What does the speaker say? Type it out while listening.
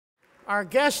Our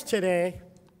guest today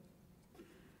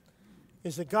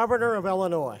is the Governor of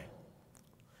Illinois.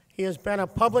 He has been a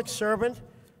public servant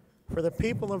for the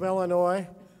people of Illinois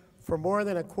for more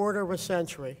than a quarter of a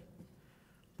century,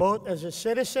 both as a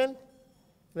citizen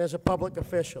and as a public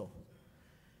official.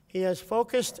 He has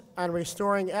focused on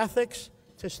restoring ethics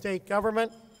to state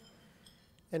government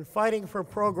and fighting for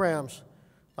programs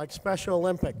like Special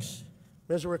Olympics,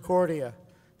 Misericordia,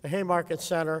 the Haymarket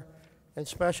Center, and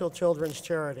special children's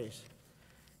charities.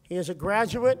 He is a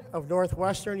graduate of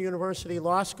Northwestern University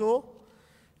Law School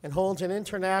and holds an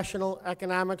international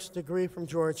economics degree from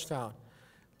Georgetown.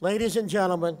 Ladies and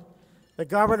gentlemen, the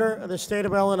Governor of the state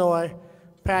of Illinois,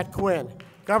 Pat Quinn.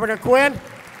 Governor Quinn.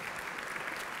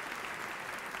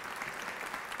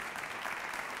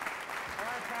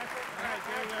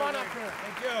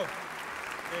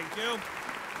 Thank you.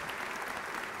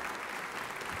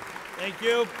 Thank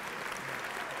you.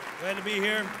 Glad to be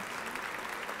here.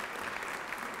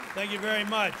 Thank you very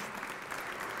much.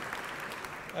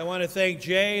 I want to thank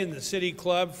Jay and the City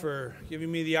Club for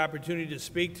giving me the opportunity to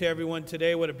speak to everyone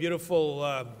today. What a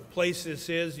beautiful place this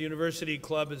is. The University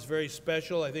Club is very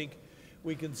special. I think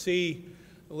we can see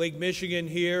Lake Michigan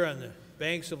here on the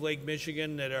banks of Lake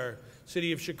Michigan that our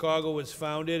city of Chicago was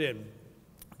founded, and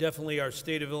definitely our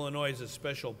state of Illinois is a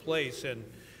special place. And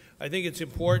I think it's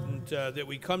important that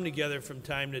we come together from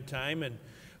time to time, and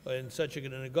in such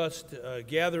an august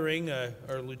gathering.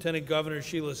 Our Lieutenant Governor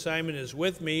Sheila Simon is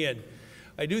with me, and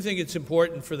I do think it's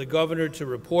important for the governor to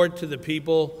report to the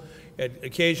people at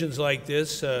occasions like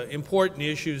this important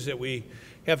issues that we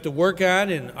have to work on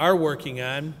and are working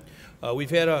on. We've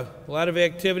had a lot of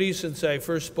activities since I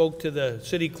first spoke to the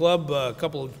City Club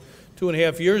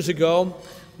 2.5 years ago.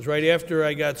 It was right after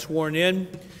I got sworn in.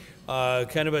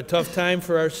 Kind of a tough time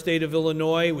for our state of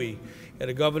Illinois. We had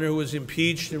a governor who was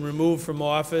impeached and removed from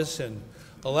office, and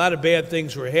a lot of bad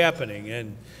things were happening.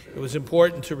 And it was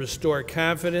important to restore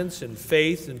confidence and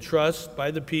faith and trust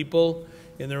by the people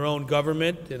in their own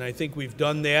government, and I think we've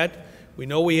done that. We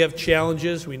know we have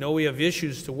challenges, we know we have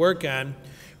issues to work on,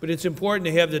 but it's important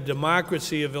to have the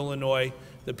democracy of Illinois,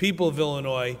 the people of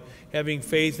Illinois, having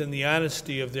faith in the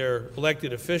honesty of their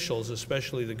elected officials,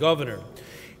 especially the governor.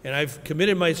 And I've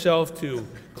committed myself to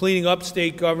cleaning up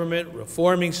state government,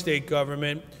 reforming state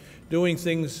government, doing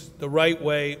things the right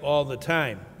way all the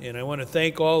time. And I want to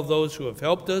thank all of those who have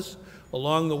helped us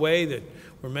along the way. That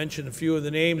were mentioned a few of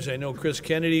the names. I know Chris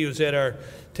Kennedy, who's at our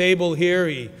table here.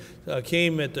 He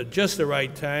came at just the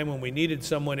right time when we needed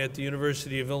someone at the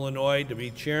University of Illinois to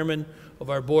be chairman of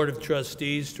our Board of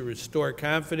Trustees to restore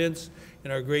confidence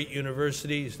in our great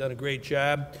university. He's done a great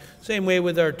job. Same way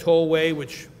with our tollway,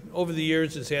 which over the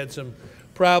years has had some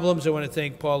problems. I want to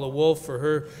thank Paula Wolf for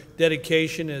her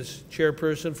dedication as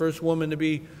chairperson, first woman to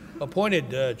be appointed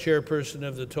chairperson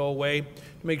of the tollway,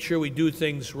 to make sure we do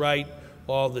things right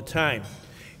all the time.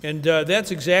 And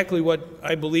that's exactly what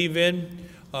I believe in.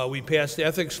 We passed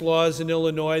ethics laws in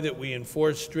Illinois that we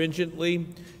enforce stringently.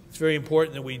 It's very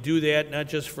important that we do that, not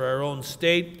just for our own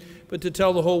state, but to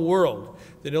tell the whole world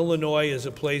that Illinois is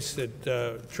a place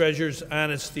that treasures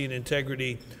honesty and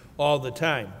integrity all the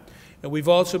time. And we've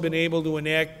also been able to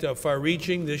enact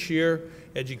far-reaching this year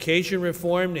education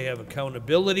reform, to have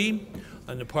accountability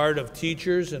on the part of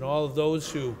teachers and all of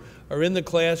those who are in the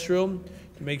classroom,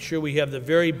 to make sure we have the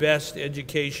very best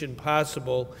education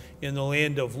possible in the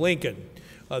land of Lincoln.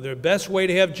 The best way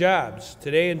to have jobs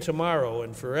today and tomorrow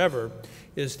and forever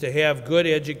is to have good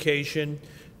education.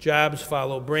 Jobs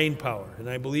follow brain power, and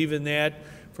I believe in that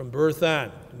from birth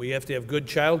on. We have to have good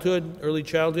childhood, early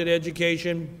childhood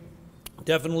education,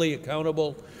 definitely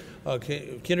accountable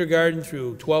kindergarten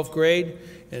through 12th grade,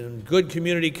 and good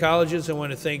community colleges. I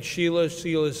want to thank Sheila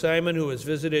Simon, who has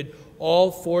visited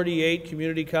all 48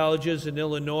 community colleges in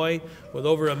Illinois with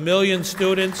over 1 million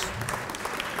students.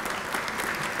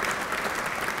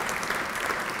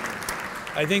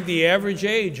 I think the average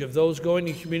age of those going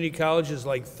to community college is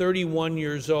like 31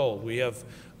 years old. We have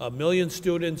 1 million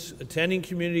students attending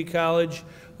community college,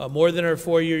 more than our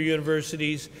four-year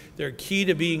universities. They're key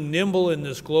to being nimble in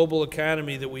this global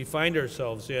economy that we find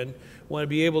ourselves in. We want to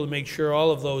be able to make sure all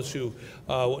of those who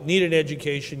need an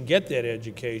education get that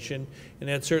education, and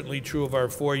that's certainly true of our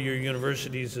four-year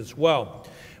universities as well.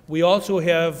 We also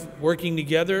have, working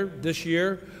together this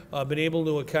year, been able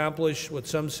to accomplish what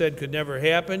some said could never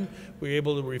happen. We were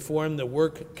able to reform the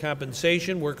workers'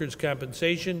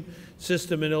 compensation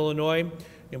system in Illinois.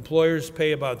 Employers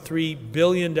pay about $3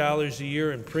 billion a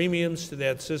year in premiums to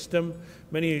that system.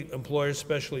 Many employers,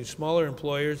 especially smaller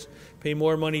employers, pay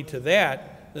more money to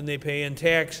that than they pay in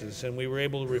taxes. And we were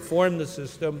able to reform the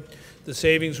system. The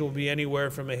savings will be anywhere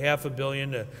from $500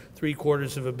 million to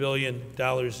 $750 million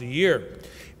a year.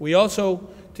 We also,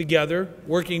 together,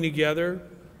 working together,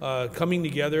 coming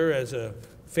together as a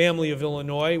family of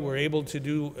Illinois, we're able to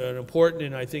do an important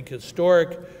and I think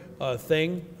historic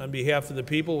thing on behalf of the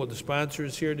people with the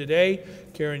sponsors here today,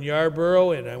 Karen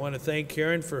Yarborough, and I want to thank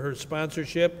Karen for her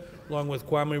sponsorship, along with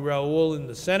Kwame Raoul in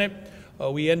the Senate.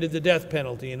 We ended the death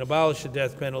penalty and abolished the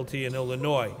death penalty in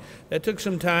Illinois. That took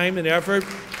some time and effort.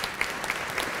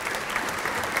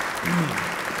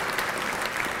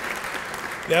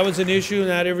 That was an issue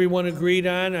not everyone agreed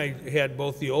on. I had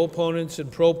both the opponents and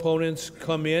proponents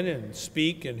come in and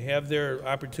speak and have their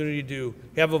opportunity to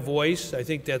have a voice. I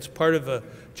think that's part of a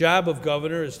job of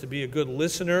governor, is to be a good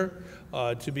listener,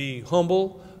 to be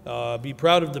humble, be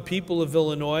proud of the people of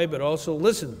Illinois, but also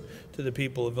listen to the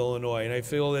people of Illinois. And I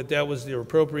feel that that was the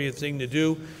appropriate thing to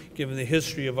do, given the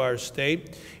history of our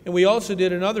state. And we also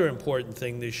did another important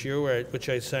thing this year, which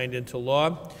I signed into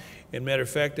law. And matter of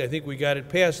fact, I think we got it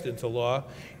passed into law.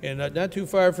 And not too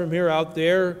far from here, out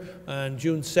there, on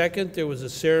June 2nd, there was a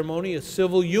ceremony, a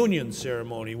civil union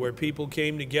ceremony, where people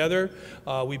came together.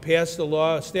 We passed the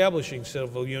law establishing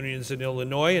civil unions in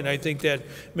Illinois, and I think that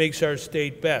makes our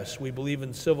state best. We believe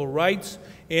in civil rights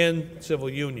and civil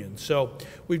unions. So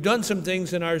we've done some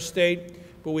things in our state,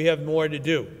 but we have more to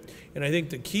do. And I think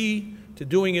the key to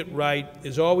doing it right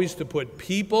is always to put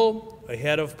people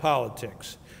ahead of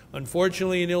politics.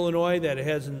 Unfortunately, in Illinois, that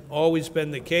hasn't always been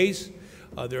the case.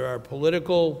 There are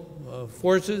political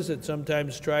forces that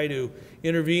sometimes try to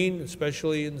intervene,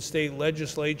 especially in the state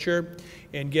legislature,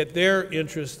 and get their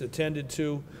interests attended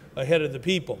to ahead of the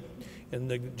people. And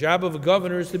the job of a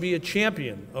governor is to be a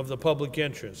champion of the public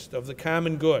interest, of the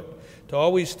common good, to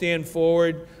always stand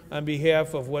forward on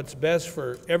behalf of what's best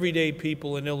for everyday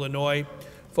people in Illinois,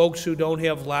 folks who don't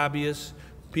have lobbyists,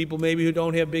 people maybe who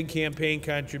don't have big campaign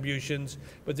contributions,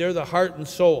 but they're the heart and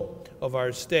soul of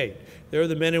our state. They're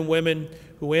the men and women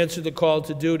who answer the call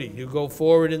to duty, who go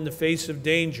forward in the face of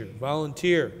danger,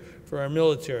 volunteer for our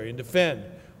military, and defend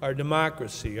our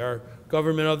democracy, our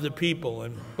government of the people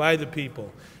and by the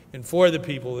people and for the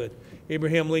people that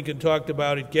Abraham Lincoln talked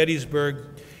about at Gettysburg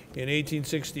in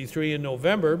 1863 in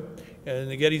November, and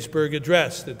the Gettysburg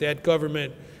Address, that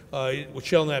government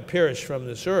shall not perish from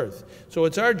this earth. So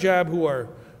it's our job, who are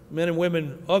men and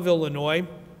women of Illinois,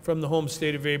 from the home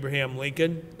state of Abraham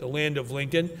Lincoln, the land of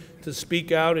Lincoln, to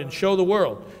speak out and show the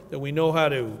world that we know how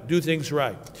to do things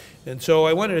right. And so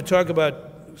I wanted to talk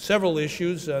about several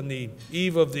issues on the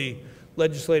eve of the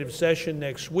legislative session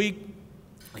next week,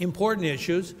 important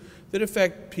issues that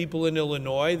affect people in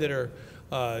Illinois, that are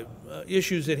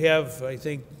issues that have, I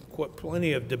think,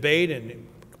 plenty of debate and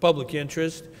public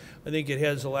interest. I think it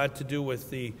has a lot to do with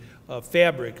the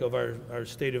fabric of our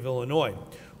state of Illinois.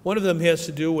 One of them has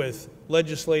to do with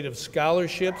legislative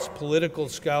scholarships, political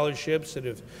scholarships that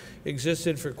have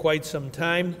existed for quite some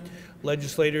time.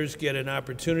 Legislators get an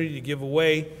opportunity to give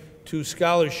away 2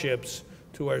 scholarships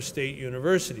to our state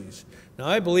universities. Now,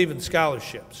 I believe in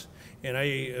scholarships, and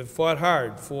I have fought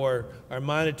hard for our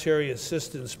monetary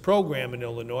assistance program in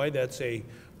Illinois. That's a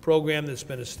program that's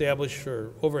been established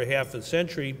for over half a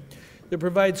century that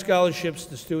provides scholarships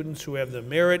to students who have the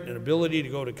merit and ability to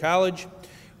go to college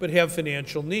but have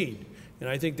financial need. And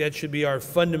I think that should be our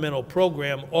fundamental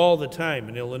program all the time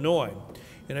in Illinois.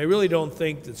 And I really don't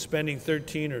think that spending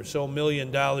 $13 or so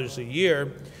million a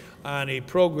year on a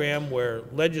program where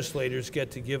legislators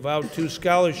get to give out 2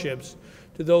 scholarships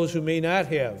to those who may not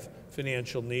have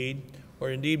financial need, or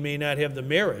indeed may not have the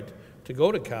merit to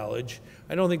go to college,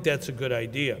 I don't think that's a good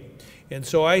idea. And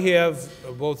so I have,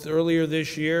 both earlier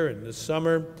this year and this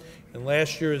summer and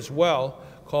last year as well,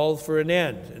 called for an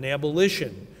end, an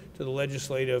abolition to the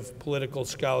legislative political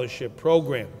scholarship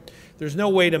program. There's no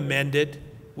way to mend it.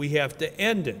 We have to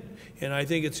end it. And I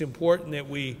think it's important that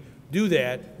we do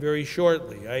that very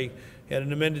shortly. I had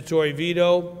an amendatory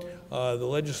veto. The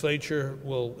legislature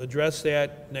will address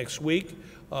that next week.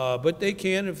 But they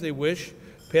can, if they wish,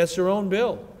 pass their own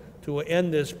bill to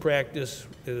end this practice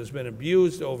that has been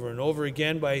abused over and over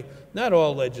again by not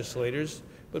all legislators,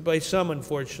 but by some,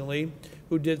 unfortunately,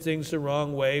 who did things the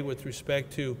wrong way with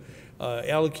respect to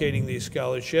allocating these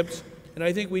scholarships. And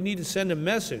I think we need to send a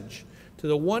message to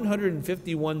the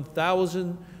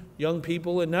 151,000 young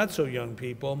people and not so young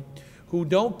people who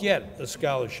don't get a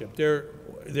scholarship. They're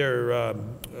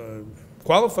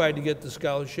qualified to get the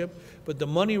scholarship, but the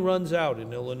money runs out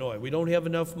in Illinois. We don't have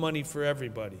enough money for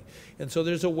everybody. And so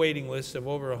there's a waiting list of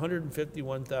over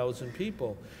 151,000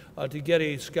 people to get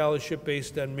a scholarship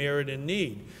based on merit and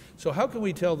need. So how can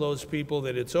we tell those people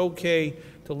that it's okay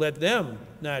to let them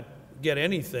not get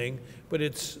anything, but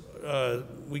it's,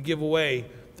 we give away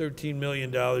 $13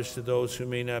 million to those who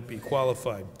may not be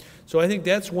qualified. So I think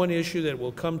that's one issue that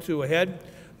will come to a head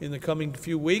in the coming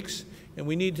few weeks, and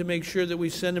we need to make sure that we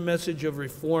send a message of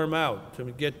reform out to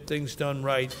get things done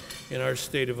right in our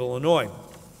state of Illinois.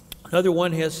 Another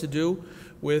one has to do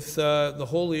with the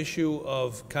whole issue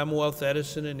of Commonwealth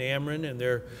Edison and Ameren and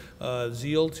their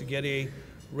zeal to get a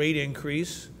rate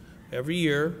increase every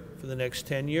year for the next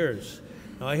 10 years.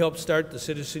 Now, I helped start the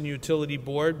Citizen Utility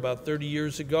Board about 30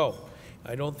 years ago.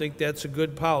 I don't think that's a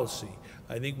good policy.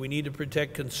 I think we need to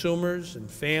protect consumers and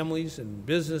families and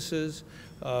businesses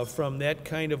from that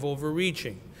kind of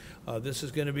overreaching. This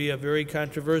is going to be a very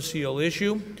controversial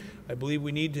issue. I believe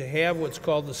we need to have what's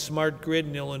called the smart grid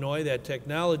in Illinois, that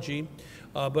technology,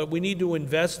 but we need to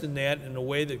invest in that in a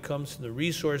way that comes from the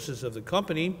resources of the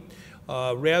company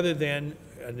rather than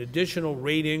an additional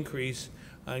rate increase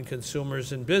on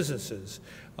consumers and businesses.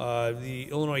 The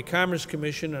Illinois Commerce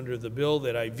Commission, under the bill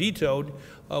that I vetoed,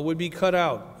 would be cut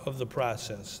out of the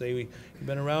process. They've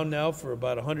been around now for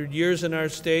about 100 years in our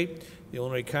state. The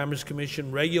Illinois Commerce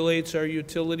Commission regulates our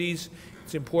utilities.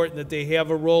 It's important that they have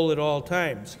a role at all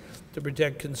times to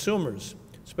protect consumers,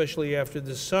 especially after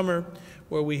this summer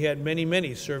where we had many,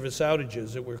 many service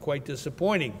outages that were quite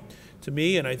disappointing to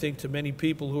me, and I think to many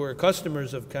people who are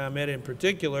customers of ComEd in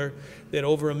particular, that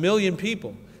over 1 million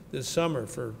people this summer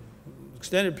for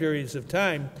extended periods of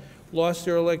time lost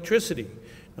their electricity.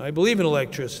 Now, I believe in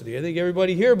electricity. I think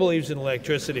everybody here believes in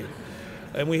electricity.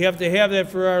 And we have to have that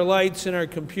for our lights and our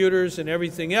computers and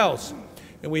everything else.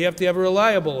 And we have to have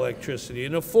reliable electricity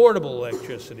and affordable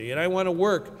electricity. And I want to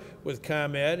work with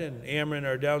ComEd and Ameren,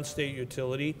 our downstate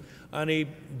utility, on a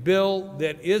bill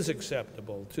that is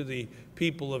acceptable to the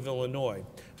people of Illinois.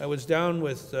 I was down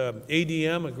with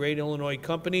ADM, a great Illinois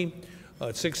company,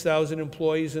 6,000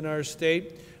 employees in our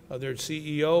state. Their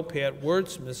CEO, Pat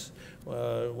Wirtz,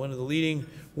 one of the leading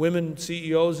women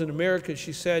CEOs in America,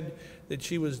 she said that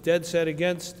she was dead set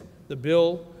against the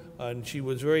bill, and she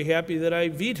was very happy that I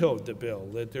vetoed the bill,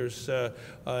 that there's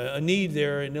a need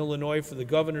there in Illinois for the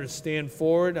governor to stand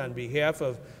forward on behalf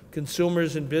of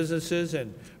consumers and businesses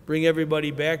and bring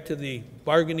everybody back to the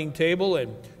bargaining table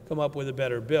and come up with a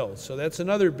better bill. So that's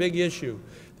another big issue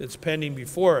that's pending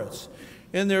before us.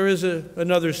 And there is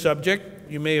another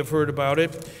subject. You may have heard about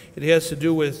it. It has to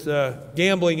do with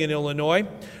gambling in Illinois.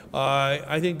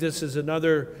 I think this is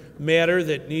another matter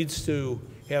that needs to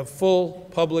have full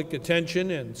public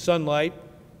attention and sunlight.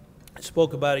 I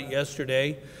spoke about it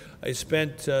yesterday. I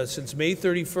spent since May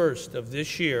 31st of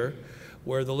this year,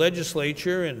 where the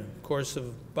legislature, in the course of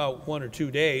about 1 or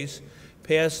 2 days,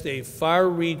 passed a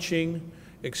far-reaching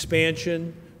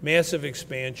expansion, massive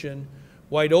expansion,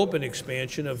 wide open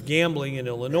expansion of gambling in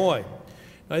Illinois.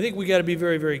 I think we got to be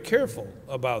very, very careful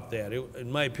about that.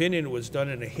 In my opinion, it was done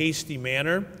in a hasty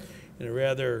manner, in a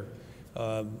rather,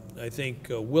 I think,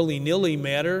 willy-nilly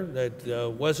manner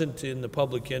that wasn't in the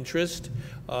public interest.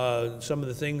 Some of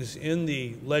the things in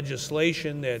the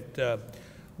legislation that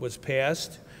was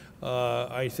passed,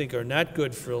 I think, are not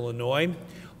good for Illinois.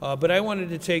 But I wanted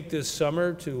to take this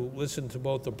summer to listen to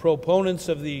both the proponents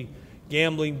of the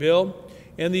gambling bill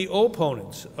and the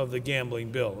opponents of the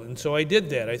gambling bill. And so I did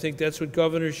that. I think that's what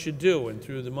governors should do. And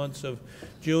through the months of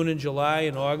June and July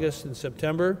and August and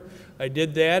September, I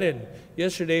did that. And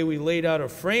yesterday we laid out a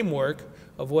framework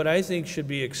of what I think should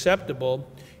be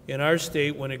acceptable in our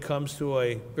state when it comes to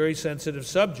a very sensitive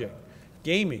subject,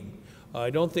 gaming.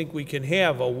 I don't think we can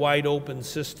have a wide open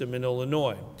system in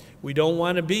Illinois. We don't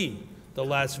want to be the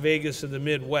Las Vegas of the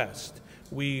Midwest.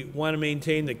 We want to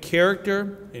maintain the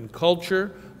character and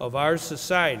culture of our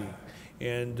society.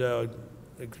 And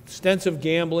extensive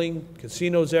gambling,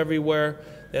 casinos everywhere,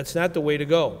 that's not the way to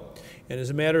go. And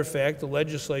as a matter of fact, the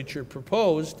legislature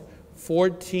proposed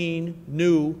 14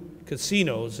 new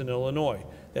casinos in Illinois.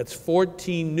 That's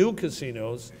 14 new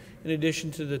casinos in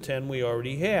addition to the 10 we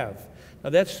already have. Now,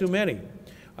 that's too many.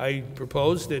 I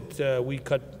propose that we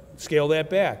scale that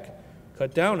back,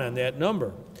 cut down on that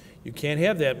number. You can't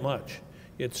have that much.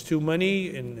 It's too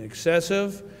many and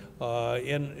excessive,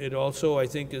 and it also, I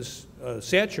think, is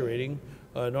saturating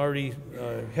an already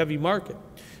heavy market.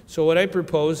 So what I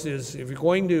propose is, if you're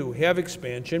going to have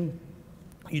expansion,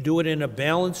 you do it in a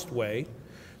balanced way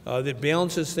that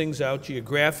balances things out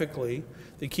geographically,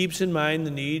 that keeps in mind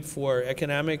the need for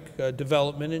economic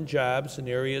development and jobs in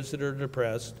areas that are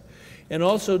depressed, and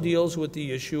also deals with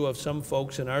the issue of some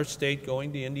folks in our state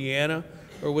going to Indiana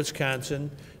or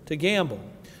Wisconsin to gamble.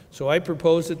 So I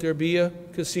propose that there be a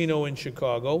casino in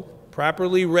Chicago,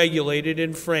 properly regulated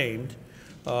and framed,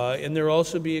 and there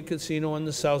also be a casino in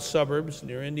the south suburbs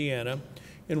near Indiana,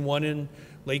 and one in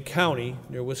Lake County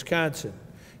near Wisconsin.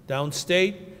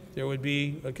 Downstate, there would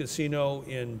be a casino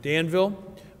in Danville,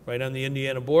 right on the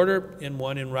Indiana border, and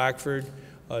one in Rockford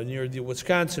near the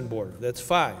Wisconsin border. That's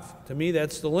 5. To me,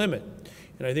 that's the limit.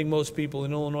 And I think most people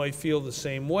in Illinois feel the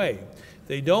same way.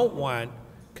 They don't want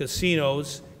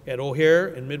casinos at O'Hare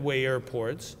and Midway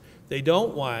airports. They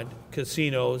don't want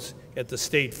casinos at the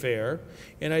state fair.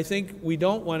 And I think we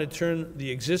don't want to turn the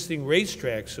existing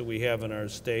racetracks that we have in our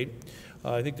state,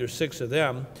 I think there's 6 of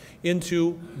them,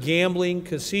 into gambling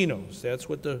casinos. That's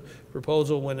what the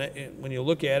proposal, when you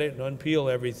look at it and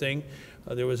unpeel everything,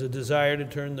 there was a desire to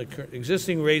turn the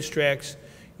existing racetracks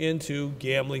into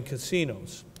gambling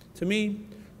casinos. To me,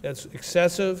 that's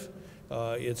excessive.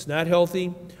 It's not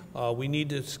healthy. We need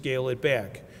to scale it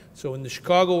back. So in the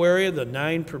Chicago area, the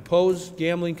 9 proposed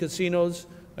gambling casinos,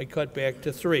 I cut back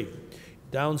to 3.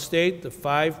 Downstate, the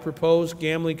 5 proposed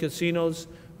gambling casinos,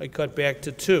 I cut back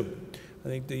to 2. I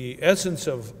think the essence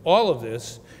of all of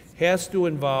this has to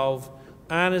involve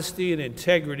honesty and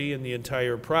integrity in the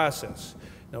entire process.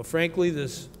 Now, frankly,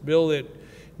 this bill that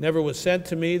never was sent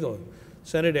to me, the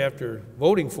Senate, after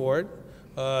voting for it,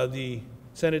 the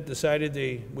Senate decided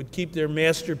they would keep their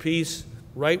masterpiece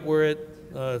right where it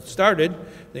started.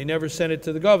 They never sent it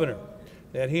to the governor.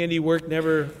 That handiwork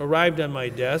never arrived on my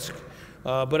desk,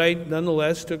 but I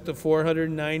nonetheless took the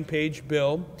 409-page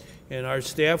bill, and our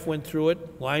staff went through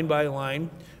it line by line.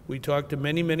 We talked to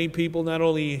many, many people, not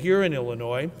only here in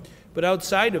Illinois, but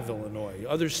outside of Illinois,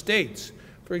 other states.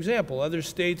 For example, other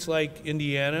states like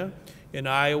Indiana and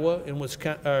Iowa and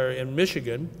and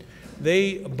Michigan,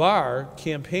 they bar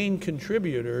campaign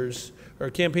contributors or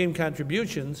campaign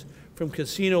contributions from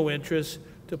casino interests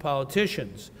to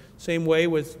politicians. Same way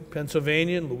with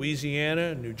Pennsylvania and Louisiana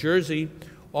and New Jersey.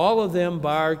 All of them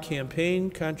bar campaign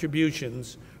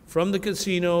contributions from the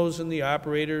casinos and the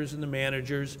operators and the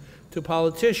managers to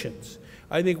politicians.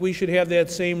 I think we should have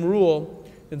that same rule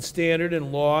and standard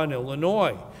and law in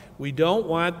Illinois. We don't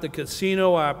want the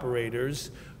casino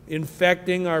operators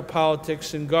infecting our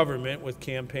politics and government with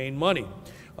campaign money.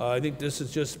 I think this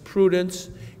is just prudence,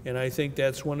 and I think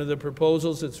that's one of the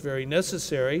proposals that's very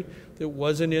necessary that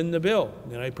wasn't in the bill,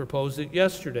 and I proposed it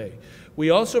yesterday.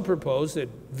 We also proposed that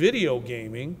video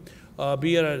gaming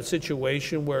be in a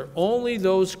situation where only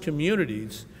those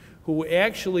communities who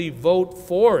actually vote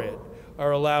for it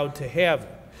are allowed to have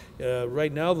it.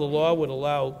 Right now, the law would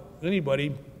allow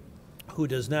anybody who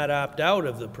does not opt out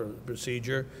of the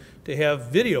procedure to have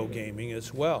video gaming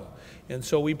as well. And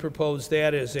so we propose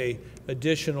that as an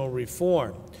additional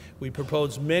reform. We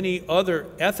propose many other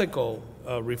ethical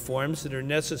reforms that are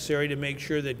necessary to make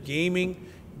sure that gambling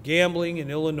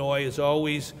in Illinois is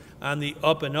always on the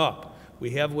up and up.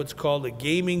 We have what's called a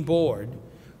gaming board,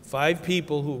 5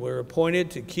 people who were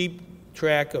appointed to keep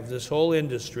track of this whole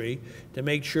industry, to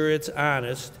make sure it's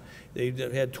honest. They've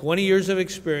had 20 years of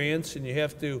experience, and you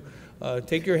have to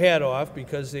take your hat off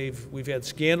because we've had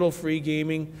scandal-free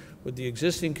gaming with the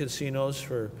existing casinos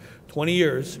for 20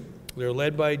 years. They're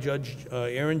led by Judge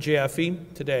Aaron Jaffe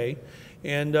today,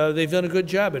 and they've done a good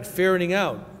job at ferreting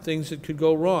out things that could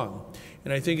go wrong.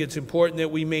 And I think it's important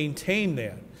that we maintain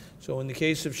that. So in the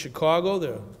case of Chicago,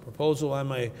 the proposal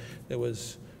that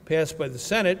was passed by the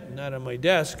Senate, not on my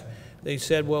desk, they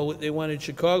said, well, they wanted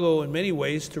Chicago in many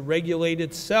ways to regulate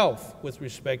itself with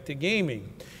respect to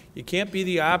gaming. You can't be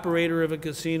the operator of a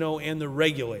casino and the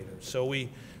regulator. So we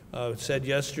said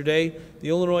yesterday, the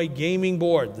Illinois Gaming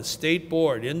Board, the state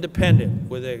board, independent,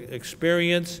 with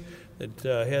experience, that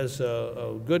has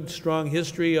a good, strong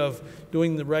history of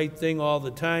doing the right thing all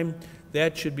the time,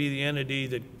 that should be the entity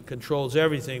that controls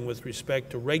everything with respect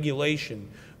to regulation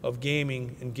of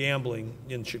gaming and gambling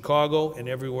in Chicago and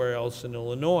everywhere else in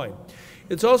Illinois.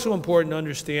 It's also important to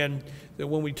understand that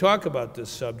when we talk about this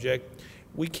subject,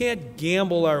 we can't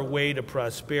gamble our way to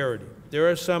prosperity. There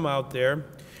are some out there,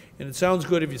 and it sounds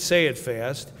good if you say it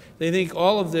fast, they think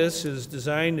all of this is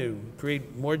designed to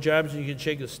create more jobs than you can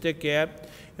shake a stick at,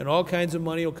 and all kinds of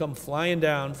money will come flying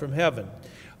down from heaven.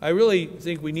 I really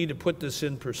think we need to put this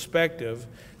in perspective,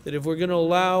 that if we're going to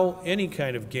allow any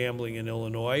kind of gambling in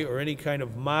Illinois or any kind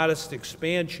of modest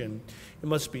expansion, it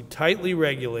must be tightly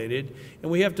regulated,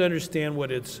 and we have to understand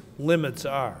what its limits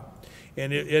are.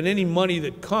 And any money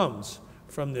that comes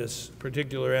from this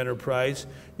particular enterprise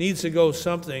needs to go to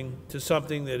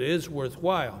something that is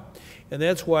worthwhile. And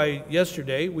that's why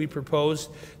yesterday we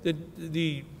proposed that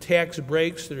the tax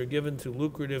breaks that are given to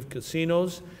lucrative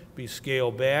casinos be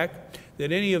scaled back,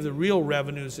 that any of the real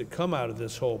revenues that come out of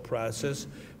this whole process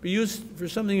be used for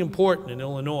something important in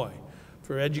Illinois,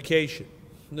 for education,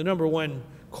 the #1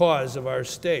 cause of our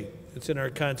state, It's in our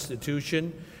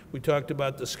Constitution. We talked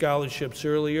about the scholarships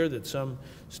earlier, that some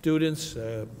students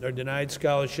are denied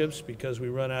scholarships because we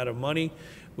run out of money.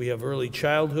 We have early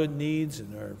childhood needs,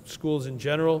 and our schools in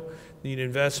general need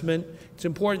investment. It's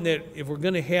important that if we're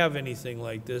going to have anything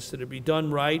like this, that it be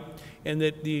done right and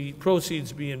that the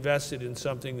proceeds be invested in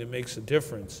something that makes a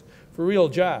difference for real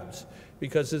jobs.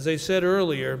 Because as I said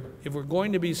earlier, if we're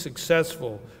going to be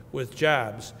successful with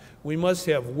jobs, we must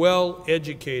have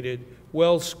well-educated,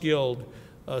 well-skilled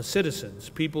citizens,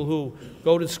 people who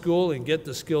go to school and get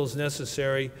the skills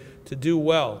necessary to do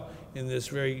well in this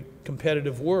very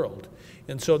competitive world.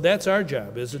 And so that's our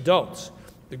job as adults.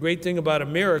 The great thing about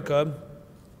America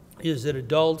is that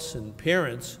adults and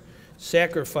parents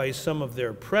sacrifice some of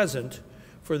their present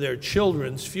for their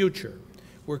children's future.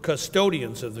 We're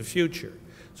custodians of the future.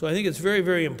 So I think it's very,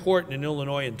 very important in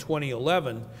Illinois in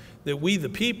 2011 that we, the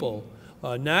people,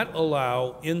 not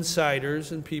allow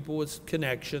insiders and people with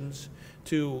connections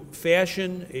to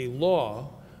fashion a law,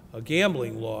 a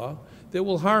gambling law, that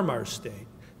will harm our state,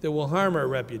 that will harm our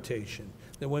reputation,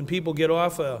 that when people get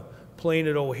off a plane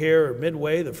at O'Hare or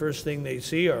Midway, the first thing they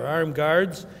see are armed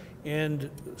guards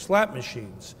and slot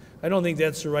machines. I don't think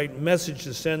that's the right message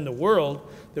to send the world,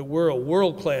 that we're a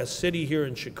world-class city here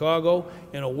in Chicago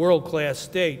and a world-class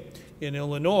state in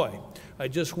Illinois. I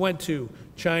just went to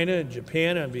China and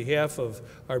Japan on behalf of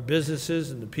our businesses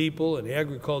and the people and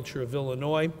agriculture of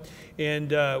Illinois,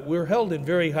 and we're held in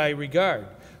very high regard.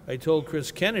 I told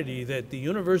Chris Kennedy that the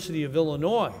University of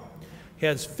Illinois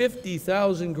has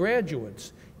 50,000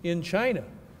 graduates in China,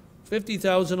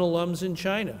 50,000 alums in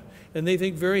China, and they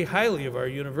think very highly of our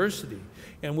university.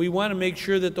 And we want to make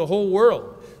sure that the whole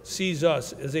world sees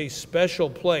us as a special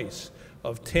place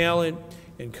of talent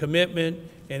and commitment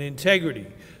and integrity.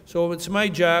 So it's my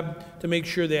job to make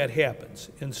sure that happens.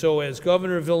 And so as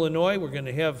governor of Illinois, we're going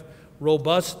to have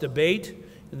robust debate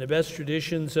in the best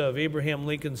traditions of Abraham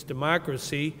Lincoln's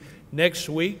democracy next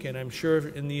week, and I'm sure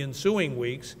in the ensuing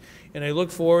weeks. And I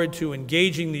look forward to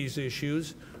engaging these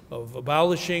issues of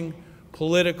abolishing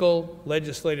political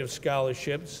legislative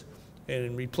scholarships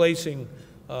and replacing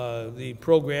the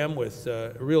program with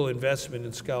real investment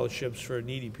in scholarships for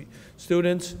needy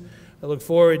students. I look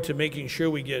forward to making sure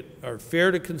we are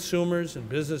fair to consumers and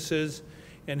businesses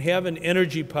and have an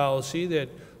energy policy that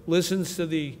listens to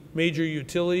the major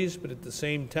utilities, but at the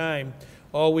same time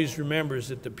always remembers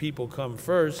that the people come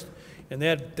first. And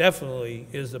that definitely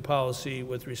is the policy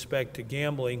with respect to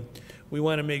gambling. We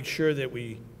want to make sure that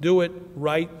we do it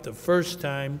right the first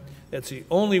time. That's the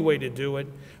only way to do it.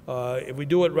 If we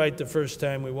do it right the first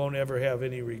time, we won't ever have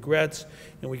any regrets,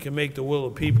 and we can make the will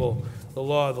of people the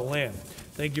law of the land.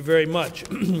 Thank you very much.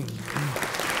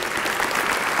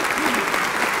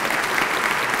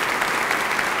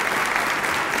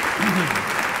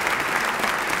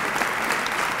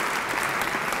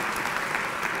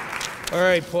 All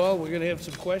right, Paul, we're going to have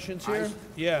some questions here.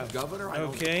 Yeah. Governor, I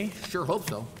okay. Sure hope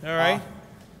so. All right.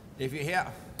 If you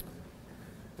have,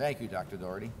 thank you, Dr.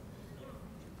 Doherty.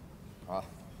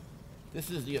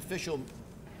 This is the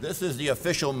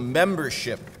official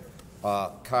membership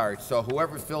card. So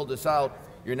whoever filled this out,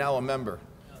 you're now a member.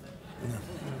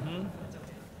 Mm-hmm.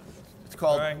 It's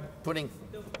called putting.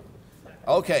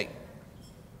 Okay.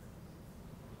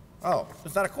 Oh,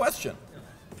 it's not a question.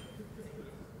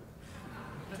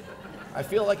 I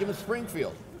feel like I'm in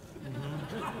Springfield.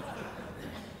 Mm-hmm.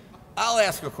 I'll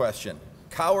ask a question.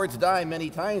 Cowards die many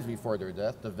times before their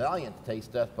death. The valiant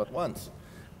taste death but once.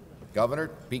 Governor,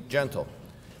 be gentle.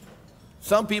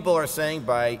 Some people are saying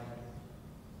by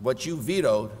what you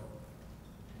vetoed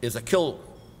is a kill.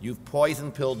 You've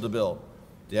poison-pilled the bill.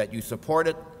 That you support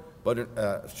it, but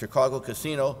Chicago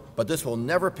casino, but this will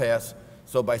never pass.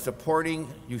 So by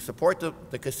supporting, you support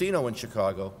the casino in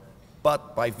Chicago,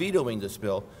 but by vetoing this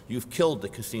bill, you've killed the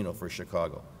casino for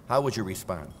Chicago. How would you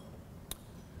respond?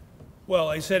 Well,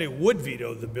 I said it would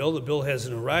veto the bill. The bill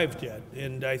hasn't arrived yet.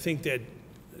 And I think that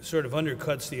sort of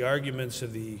undercuts the arguments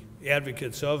of the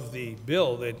advocates of the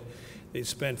bill that they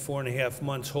spent 4.5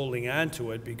 months holding on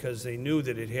to it because they knew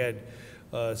that it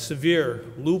had severe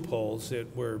loopholes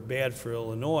that were bad for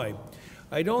Illinois.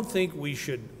 I don't think we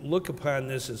should look upon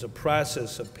this as a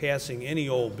process of passing any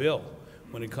old bill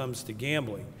when it comes to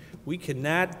gambling. We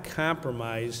cannot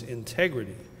compromise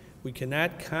integrity. We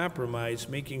cannot compromise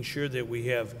making sure that we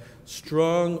have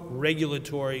strong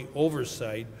regulatory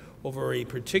oversight over a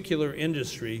particular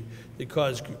industry that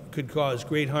could cause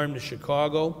great harm to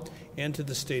Chicago and to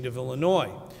the state of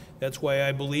Illinois. That's why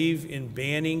I believe in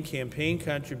banning campaign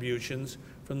contributions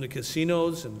from the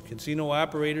casinos and casino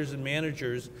operators and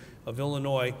managers of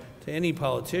Illinois to any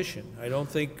politician. I don't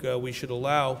think we should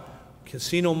allow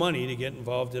casino money to get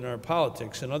involved in our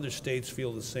politics, and other states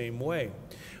feel the same way.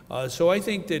 So I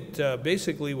think that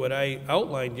basically what I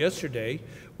outlined yesterday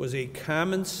was a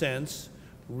common sense,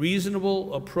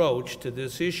 reasonable approach to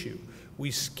this issue.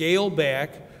 We scale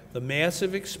back the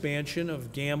massive expansion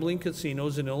of gambling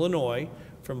casinos in Illinois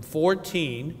from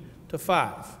 14 to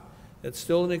 5. That's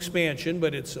still an expansion,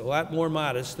 but it's a lot more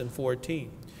modest than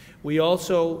 14. We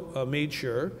also made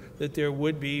sure that there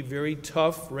would be very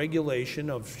tough regulation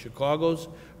of Chicago's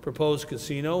proposed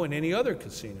casino and any other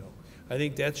casino. I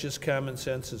think that's just common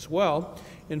sense as well.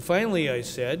 And finally, I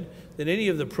said that any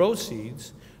of the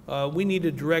proceeds, we need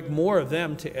to direct more of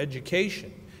them to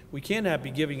education. We cannot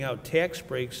be giving out tax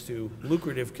breaks to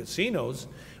lucrative casinos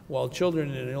while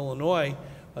children in Illinois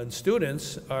and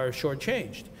students are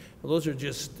shortchanged. Well, those are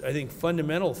just, I think,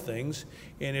 fundamental things.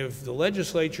 And if the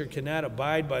legislature cannot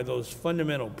abide by those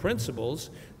fundamental principles,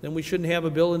 then we shouldn't have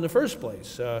a bill in the first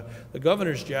place. The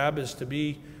governor's job is to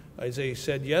be, as I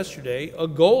said yesterday, a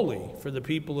goalie for the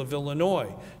people of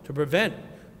Illinois to prevent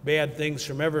bad things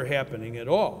from ever happening at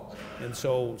all. And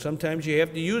so sometimes you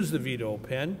have to use the veto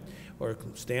pen, or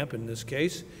stamp in this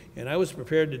case, and I was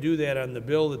prepared to do that on the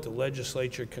bill that the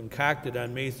legislature concocted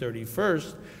on May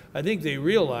 31st. I think they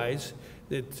realize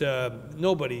that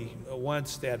nobody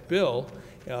wants that bill,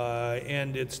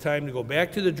 and it's time to go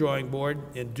back to the drawing board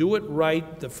and do it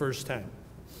right the first time.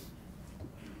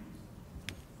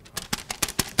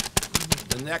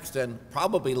 The next and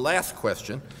probably last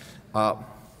question.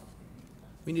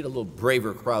 We need a little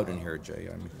braver crowd in here, Jay.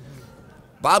 I mean,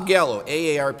 Bob Gallo,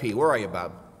 AARP. Where are you,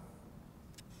 Bob?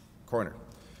 Corner.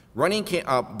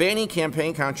 Banning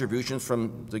campaign contributions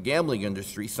from the gambling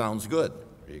industry sounds good.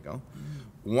 There you go.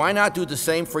 Why not do the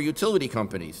same for utility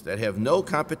companies that have no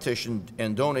competition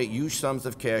and donate huge sums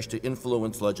of cash to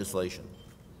influence legislation?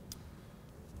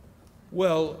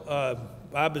 Well,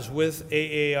 Bob is with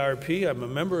AARP. I'm a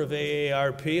member of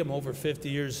AARP. I'm over 50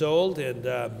 years old, and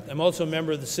I'm also a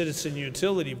member of the Citizen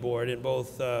Utility Board, and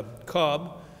both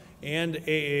CUB and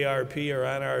AARP are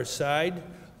on our side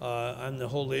on the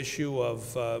whole issue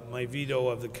of my veto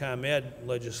of the ComEd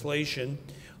legislation.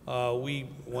 We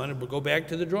wanted to go back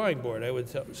to the drawing board. I would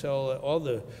tell all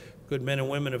the good men and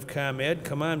women of ComEd,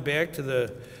 come on back to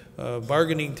the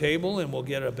bargaining table and we'll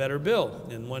get a better bill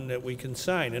and one that we can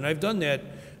sign. And I've done that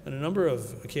on a number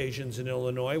of occasions in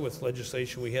Illinois with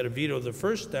legislation. We had a veto the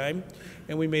first time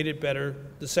and we made it better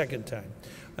the second time.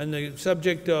 On the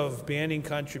subject of banning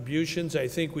contributions, I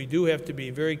think we do have to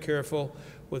be very careful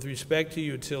with respect to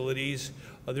utilities.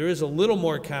 There is a little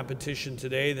more competition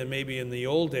today than maybe in the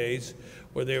old days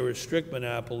where there were strict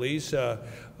monopolies.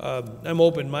 I'm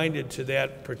open-minded to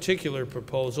that particular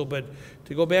proposal, but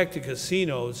to go back to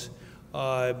casinos,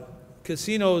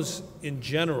 casinos in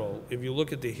general, if you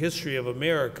look at the history of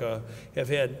America, have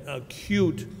had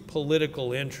acute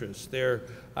political interest. Their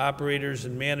operators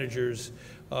and managers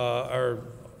are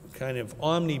kind of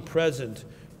omnipresent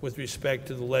with respect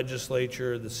to the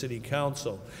legislature, the city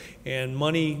council. And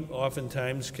money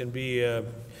oftentimes can be an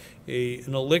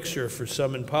elixir for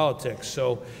some in politics.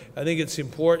 So I think it's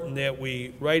important that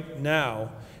we, right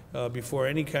now, before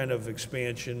any kind of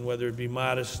expansion, whether it be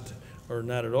modest or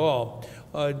not at all,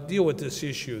 deal with this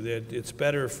issue, that it's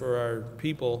better for our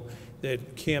people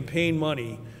that campaign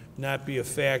money not be a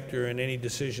factor in any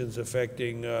decisions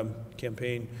affecting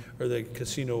campaign or the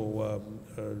casino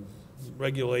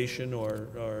regulation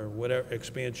or whatever,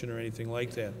 expansion or anything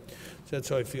like that. So that's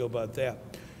how I feel about that.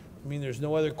 I mean, there's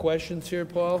no other questions here,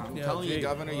 Paul? I'm telling you,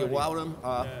 Governor, you wowed him.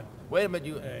 Wait a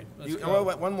minute. Hey,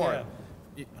 one more.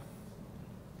 Yeah.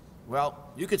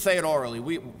 Well, you could say it orally.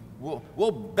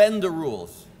 We'll bend the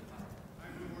rules.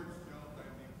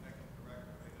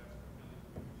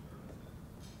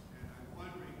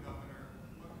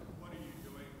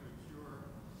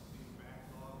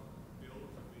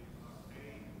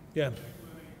 Yeah.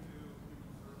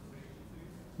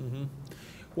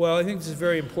 Well, I think this is a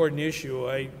very important issue.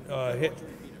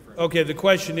 Okay, the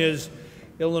question is,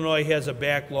 Illinois has a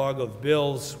backlog of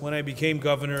bills. When I became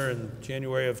governor in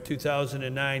January of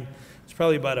 2009, it's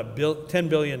probably about $10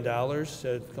 billion.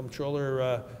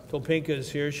 Comptroller Topinka is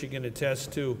here. She can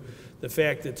attest to the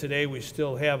fact that today we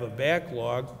still have a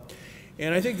backlog.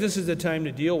 And I think this is the time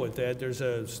to deal with that. There's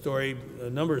a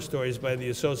number of stories by the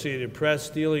Associated Press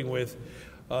dealing with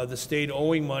the state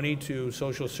owing money to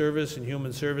social service and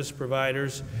human service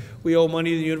providers. We owe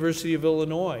money to the University of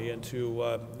Illinois and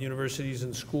to universities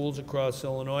and schools across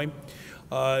Illinois.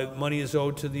 Money is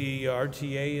owed to the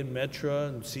RTA and Metra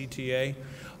and CTA.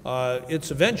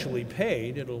 It's eventually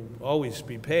paid. It'll always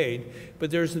be paid,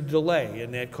 but there's a delay,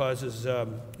 and that causes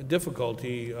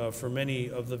difficulty for many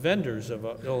of the vendors of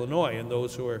Illinois and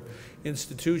those who are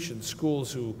institutions,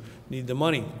 schools who need the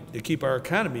money to keep our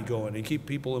economy going and keep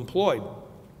people employed.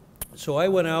 So I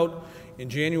went out in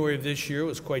January of this year. It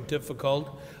was quite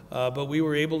difficult, but we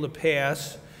were able to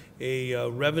pass a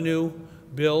revenue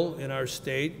bill in our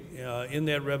state. In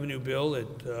that revenue bill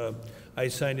that I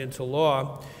signed into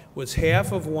law was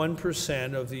half of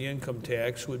 1% of the income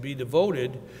tax would be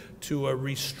devoted to a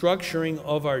restructuring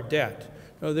of our debt.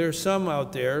 Now, there are some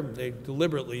out there, they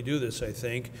deliberately do this, I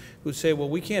think, who say, well,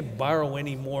 we can't borrow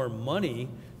any more money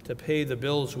to pay the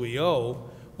bills we owe.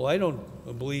 Well, I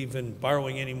don't believe in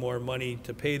borrowing any more money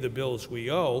to pay the bills we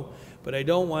owe, but I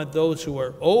don't want those who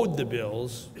are owed the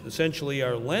bills, essentially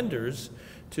our lenders,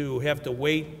 to have to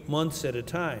wait months at a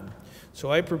time. So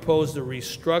I proposed a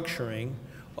restructuring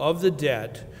of the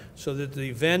debt so that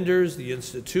the vendors, the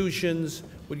institutions,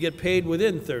 would get paid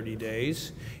within 30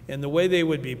 days. And the way they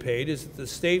would be paid is that the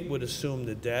state would assume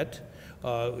the debt.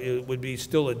 It would be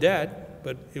still a debt,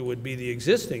 but it would be the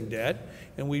existing debt,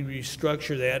 and we'd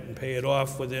restructure that and pay it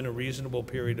off within a reasonable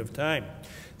period of time.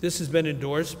 This has been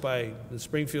endorsed by the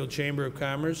Springfield Chamber of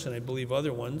Commerce and I believe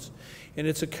other ones, and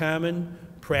it's a common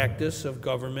practice of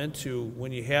government to,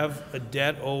 when you have a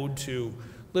debt owed to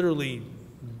literally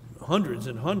hundreds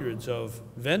and hundreds of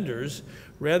vendors,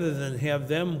 rather than have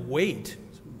them wait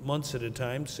months at a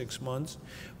time, 6 months,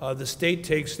 the state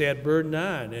takes that burden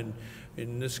on. And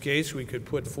in this case, we could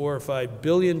put $4 or $5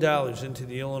 billion into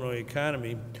the Illinois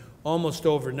economy almost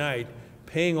overnight,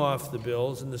 paying off the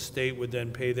bills, and the state would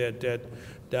then pay that debt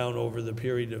down over the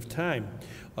period of time.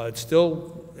 It's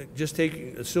still just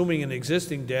assuming an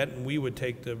existing debt, and we would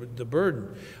take the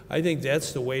burden. I think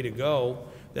that's the way to go.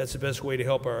 That's the best way to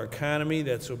help our economy.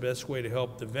 That's the best way to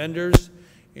help the vendors.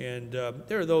 And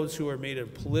there are those who are made a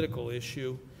political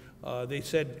issue. They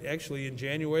said actually in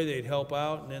January they'd help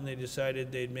out, and then they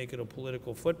decided they'd make it a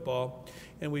political football,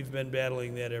 and we've been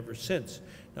battling that ever since.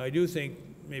 Now, I do think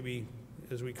maybe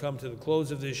as we come to the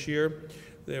close of this year,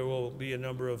 there will be a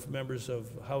number of members of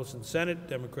House and Senate,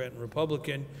 Democrat and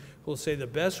Republican, who will say the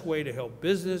best way to help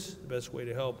business, the best way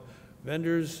to help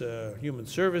vendors, human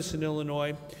service in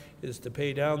Illinois, is to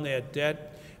pay down that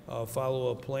debt, follow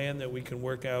a plan that we can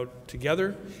work out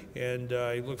together, and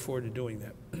I look forward to doing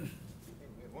that. We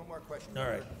have one more question. All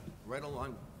right. Right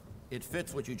along, it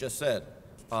fits what you just said.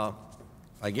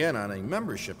 Again, on a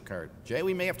membership card. Jay,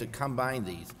 we may have to combine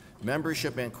these,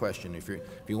 membership and question. If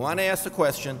you want to ask the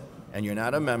question and you're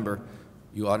not a member,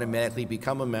 you automatically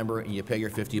become a member and you pay your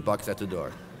 $50 at the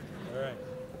door. All right.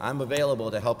 I'm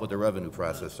available to help with the revenue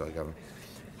process, Governor.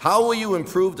 How will you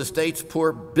improve the state's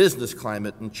poor business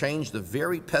climate and change the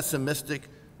very pessimistic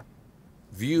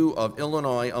view of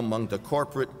Illinois among the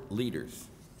corporate leaders?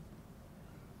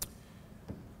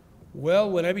 Well,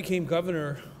 when I became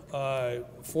governor,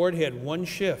 Ford had one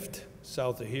shift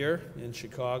south of here in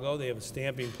Chicago. They have a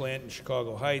stamping plant in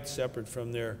Chicago Heights, separate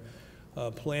from their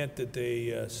plant that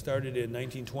they started in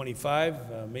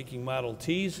 1925, making Model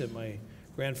Ts that my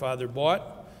grandfather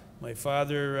bought. My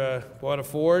father bought a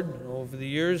Ford over the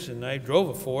years, and I drove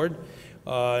a Ford.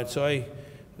 So I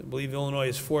believe Illinois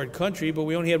is Ford country, but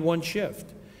we only had one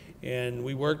shift. And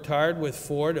we worked hard with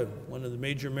Ford, one of the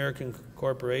major American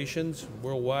corporations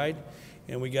worldwide,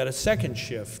 and we got a second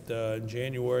shift in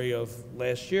January of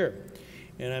last year.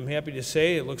 And I'm happy to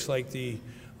say it looks like the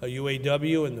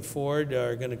UAW and the Ford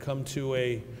are going to come to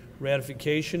a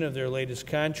ratification of their latest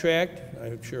contract.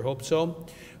 I sure hope so.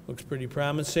 Looks pretty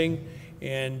promising.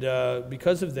 And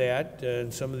because of that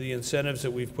and some of the incentives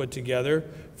that we've put together,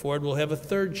 Ford will have a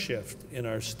third shift in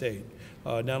our state,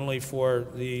 not only for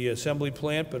the assembly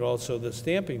plant, but also the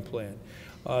stamping plant.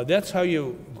 That's how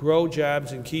you grow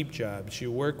jobs and keep jobs.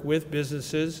 You work with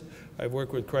businesses. I've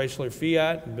worked with Chrysler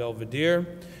Fiat and Belvedere,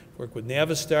 worked with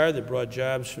Navistar that brought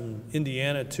jobs from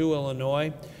Indiana to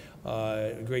Illinois,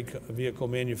 a great vehicle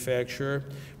manufacturer.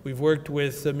 We've worked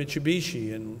with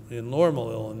Mitsubishi in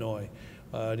Lormel, Illinois,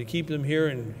 to keep them here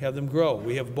and have them grow.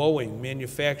 We have Boeing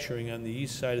manufacturing on the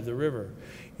east side of the river.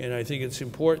 And I think it's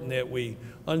important that we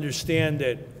understand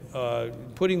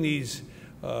that putting these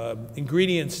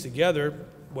ingredients together,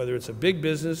 whether it's a big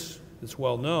business that's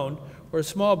well known, or a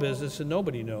small business that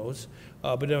nobody knows,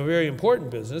 but a very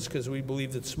important business, because we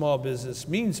believe that small business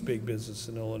means big business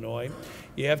in Illinois.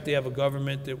 You have to have a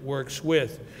government that works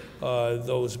with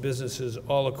those businesses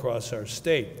all across our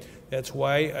state. That's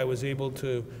why I was able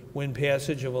to win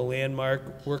passage of a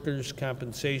landmark workers'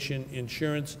 compensation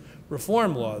insurance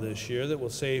reform law this year that will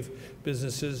save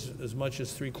businesses as much as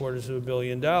 $750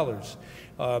 million.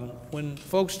 When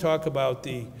folks talk about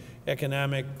the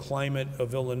economic climate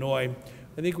of Illinois,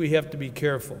 I think we have to be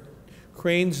careful.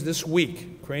 Crane's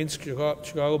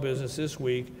Chicago business this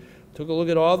week took a look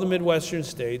at all the Midwestern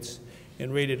states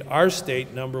and rated our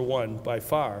state #1 by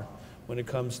far when it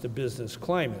comes to business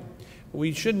climate.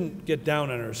 We shouldn't get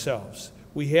down on ourselves.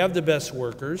 We have the best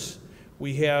workers,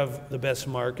 we have the best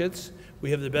markets,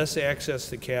 we have the best access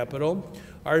to capital.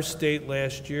 Our state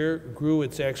last year grew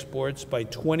its exports by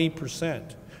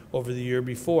 20% over the year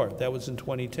before. That was in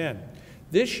 2010.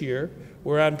 This year,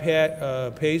 we're on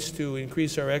pace to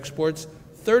increase our exports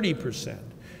 30%.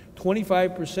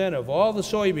 25% of all the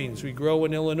soybeans we grow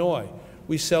in Illinois,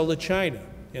 we sell to China,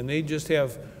 and they just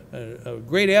have a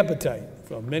great appetite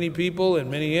from many people and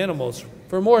many animals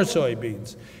for more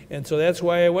soybeans. And so that's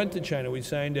why I went to China. We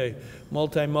signed a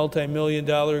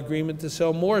multi-million-dollar agreement to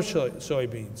sell more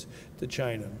soybeans to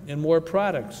China and more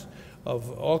products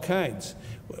of all kinds.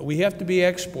 We have to be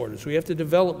exporters. We have to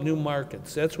develop new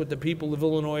markets. That's what the people of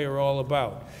Illinois are all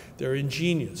about. They're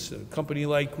ingenious. A company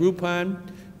like Groupon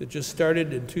that just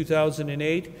started in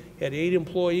 2008 had 8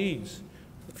 employees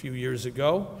a few years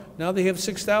ago. Now they have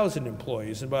 6,000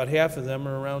 employees, and about half of them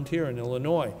are around here in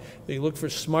Illinois. They look for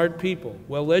smart people,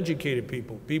 well-educated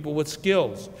people, people with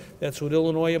skills. That's what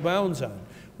Illinois abounds on.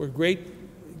 We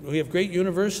have great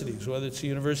universities, whether it's the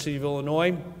University of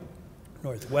Illinois,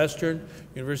 Northwestern,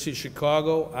 University of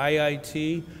Chicago,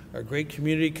 IIT, our great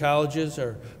community colleges,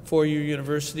 our four-year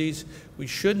universities. We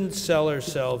shouldn't sell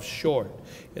ourselves short.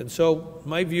 And so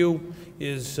my view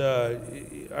is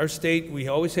our state, we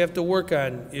always have to work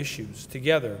on issues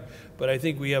together, but I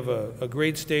think we have a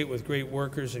great state with great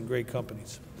workers and great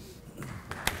companies. Got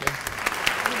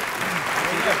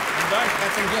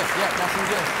some gifts. Yeah, got some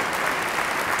gifts.